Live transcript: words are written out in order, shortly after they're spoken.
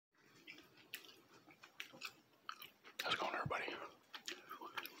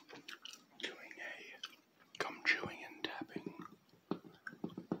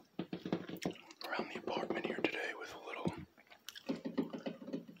the apartment here today with a little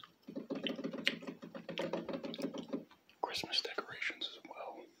Christmas decorations as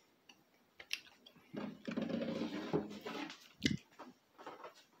well.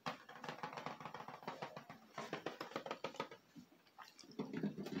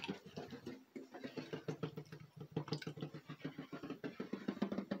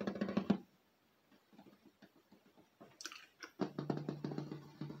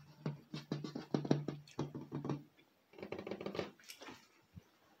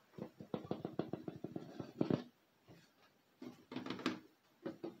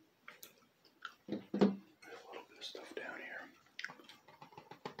 Stuff down here.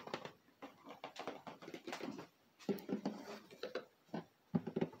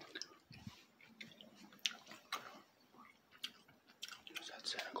 There's that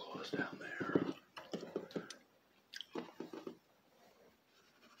Santa Claus down there.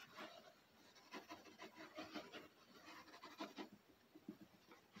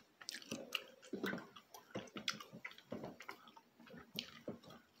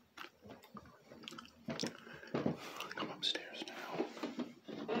 Come upstairs now.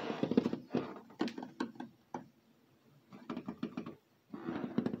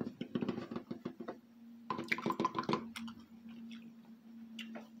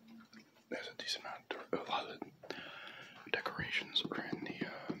 There's a decent amount, a lot of decorations are in the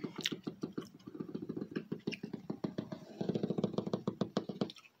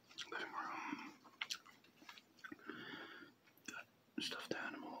living room. Got stuffed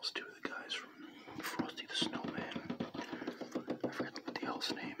animals, two of the guys from Frosty the Snowman. I forget what the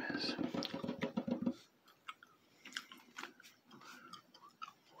elf's name is.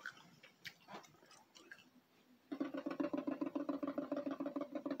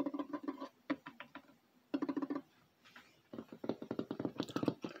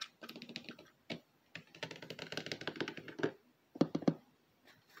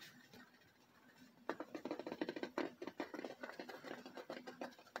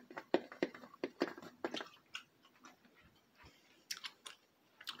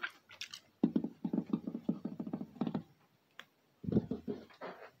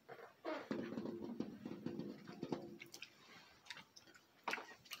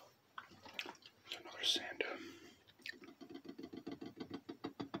 Santa.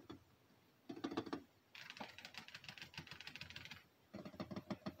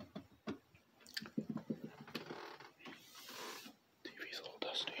 TV's a little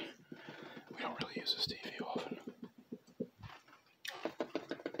dusty. We don't really use this TV often.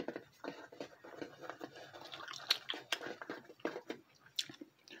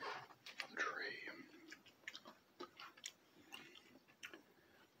 Another tree.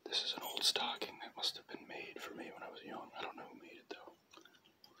 This is an old stocking that must have been made for me when I was young. I don't know who made it though.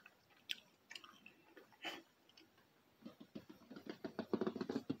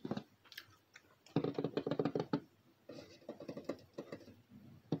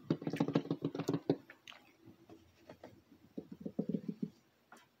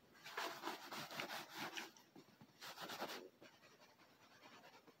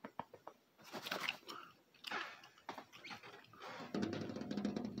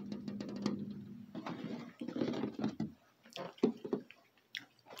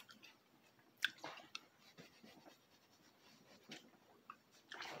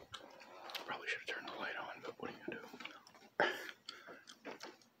 Probably should have turned the light on, but what are you gonna do?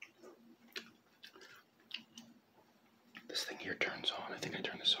 This thing here turns on. I think I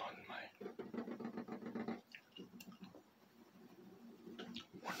turned this on in my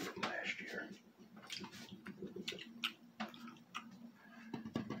one from last year.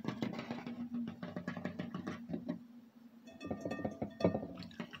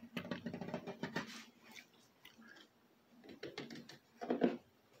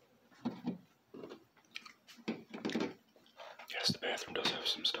 Yes, the bathroom does have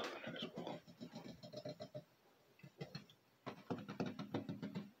some stuff in it as well.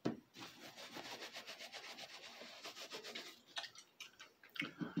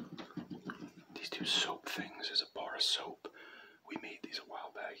 These two soap things is a bar of soap. We made these a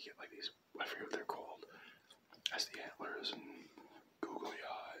while back. You get like these, I forget what they're called. Has the antlers and googly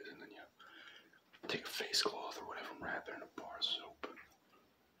eyes, and then you take a face cloth or whatever and wrap it in a bar of soap.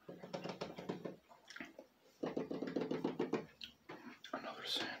 Another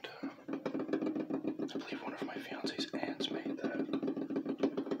Santa. I believe one of my fiance's aunts made that.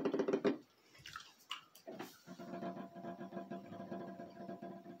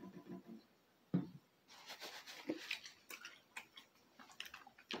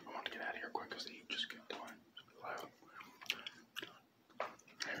 I want to get out of here quick because the heat just kicked on. It's loud.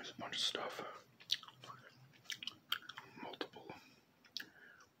 Here's a bunch of stuff.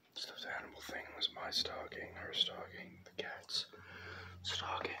 was my stocking, her stocking, the cat's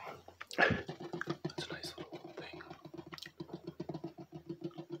stocking. It's a nice little thing.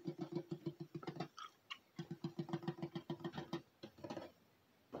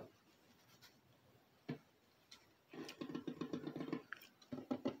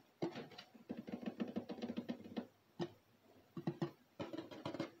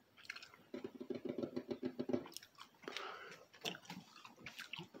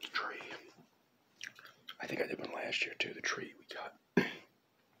 Tree. I think I did one last year too. The tree we got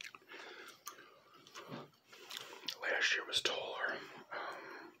last year was taller.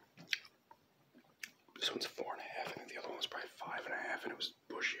 This one's 4.5, and the other one was probably 5.5, and it was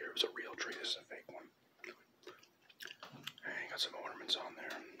bushier. It was a real tree. This is a fake one. And got some ornaments on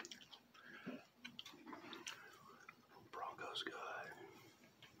there. Broncos guy.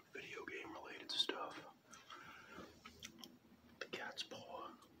 Video game related stuff. The cat's paw.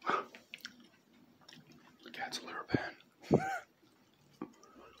 The cat's litter pen.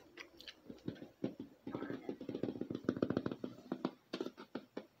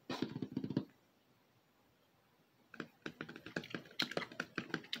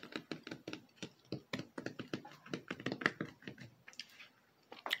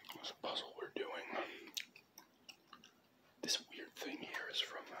 It's a puzzle we're doing. This weird thing here is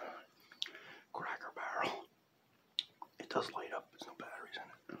from Cracker Barrel. It does light up. There's no batteries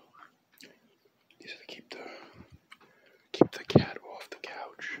in it. These are to keep the cat off the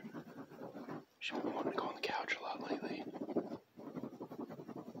couch. She's been wanting to go on the couch a lot lately.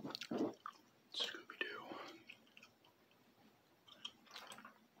 Scooby-Doo.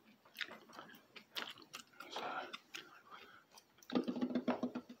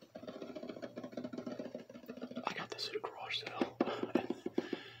 I got this at a garage sale.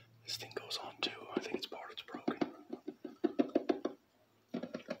 This thing goes on too. I think it's part it's broken.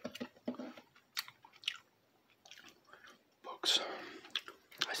 Books.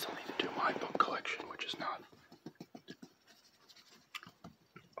 I still need to do my book collection, which is not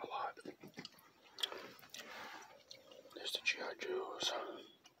a lot. There's the G.I. Joes.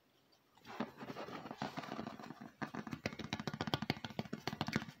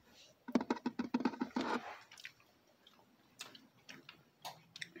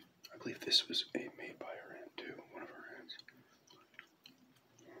 I believe this was made by her aunt too, one of her aunts.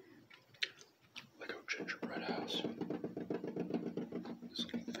 Lego gingerbread house. This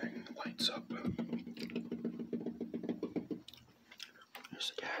little thing lights up. There's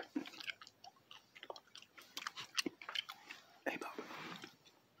the cat. Hey, Bob.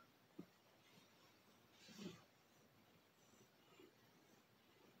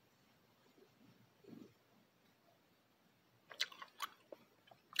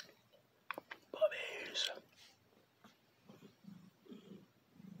 Puppies.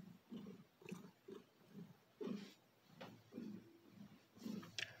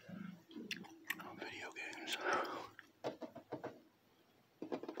 Video games.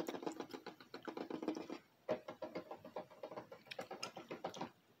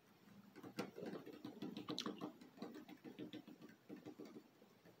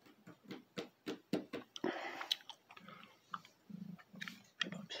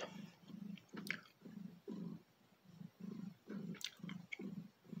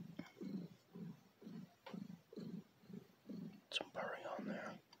 Some purring on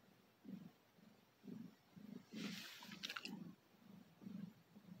there.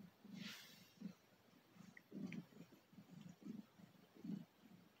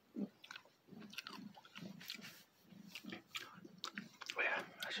 Oh yeah,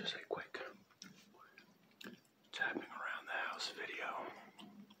 that's just a quick tapping around the house video.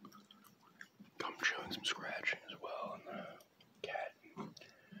 Gum chewing, some scratching as well, and the cat.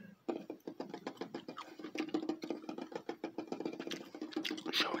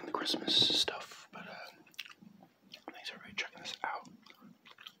 Showing the Christmas stuff, but thanks everybody checking this out.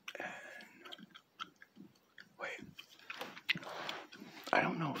 And wait, I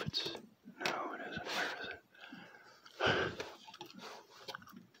don't know if it's no, it isn't. Where is it?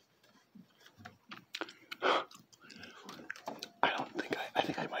 I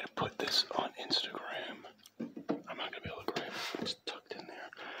think I might have put this on Instagram. I'm not gonna be able to grab it. It's tucked in there.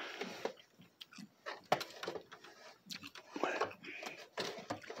 Wait.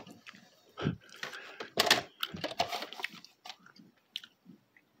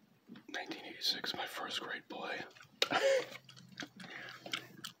 1986, my first grade play.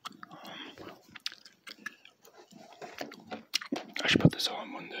 I should put this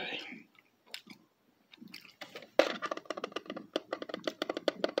on one day.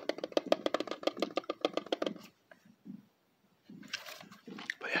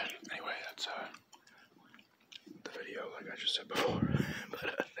 But yeah, anyway, that's I just said before. But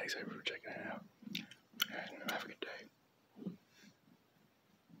thanks everyone for checking it out.